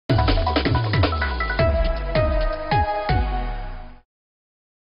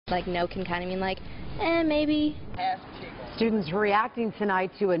Like no can kind of mean like, maybe. Students reacting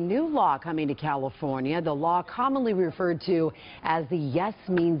tonight to a new law coming to California. The law, commonly referred to as the Yes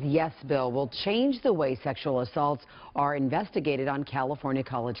Means Yes bill, will change the way sexual assaults are investigated on California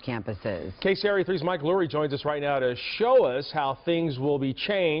college campuses. KCRA 3's Mike Lurie joins us right now to show us how things will be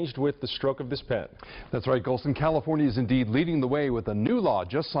changed with the stroke of this pen. That's right, Golston. California is indeed leading the way with a new law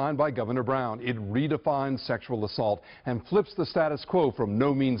just signed by Governor Brown. It redefines sexual assault and flips the status quo from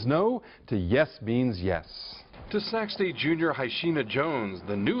no means no to yes means yes. To Sac State junior Hyshina Jones,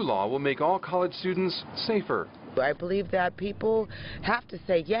 the new law will make all college students safer. I believe that people have to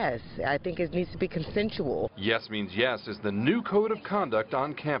say yes. I think it needs to be consensual. Yes means yes is the new code of conduct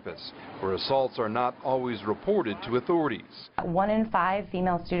on campus, where assaults are not always reported to authorities. 1 in 5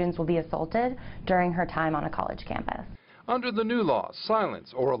 female students will be assaulted during her time on a college campus. Under the new law,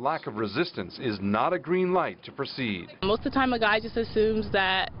 silence or a lack of resistance is not a green light to proceed. Most of the time a guy just assumes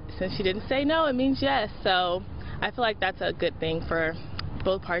that since she didn't say no, it means yes. So I feel like that's a good thing for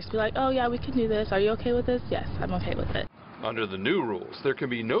both parties to be like, oh yeah, we can do this. Are you okay with this? Yes, I'm okay with it. Under the new rules, there can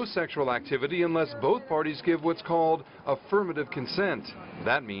be no sexual activity unless both parties give what's called affirmative consent.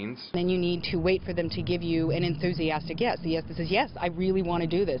 That means... Then you need to wait for them to give you an enthusiastic yes. Yes, this is yes, I really want to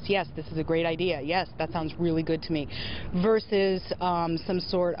do this. Yes, this is a great idea. Yes, that sounds really good to me. Versus some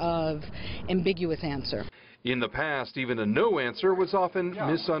sort of ambiguous answer. In the past, even a no answer was often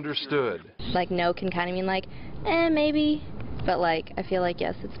misunderstood. Like no can kind of mean like, maybe. But like, I feel like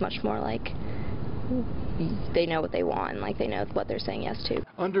yes, it's much more like they know what they want, like they know what they're saying yes to.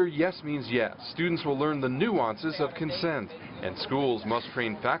 Under yes means yes, students will learn the nuances of consent, and schools must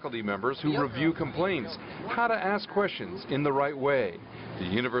train faculty members who review complaints, how to ask questions in the right way. The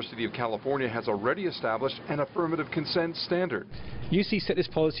University of California has already established an affirmative consent standard. UC set this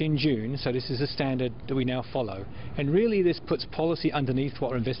policy in June, so this is a standard that we now follow. And really this puts policy underneath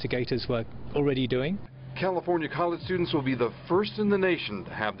what our investigators were already doing. California college students will be the first in the nation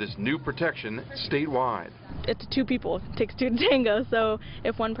to have this new protection statewide. It's 2 people. It takes 2 to tango. So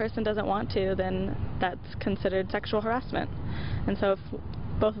if one person doesn't want to, then that's considered sexual harassment. And so if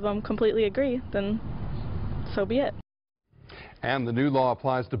both of them completely agree, then so be it. And the new law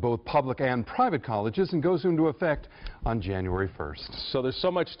applies to both public and private colleges and goes into effect on January 1st. So there's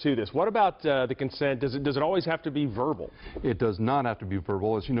so much to this. What about the consent? Does it always have to be verbal? It does not have to be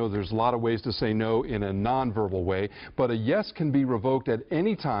verbal. As you know, there's a lot of ways to say no in a non-verbal way, but a yes can be revoked at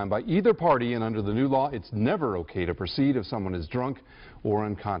any time by either party, and under the new law, it's never okay to proceed if someone is drunk or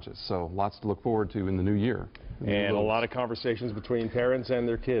unconscious. So lots to look forward to in the new year. And a lot of conversations between parents and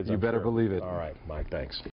their kids. You better believe it. All right, Mike, thanks.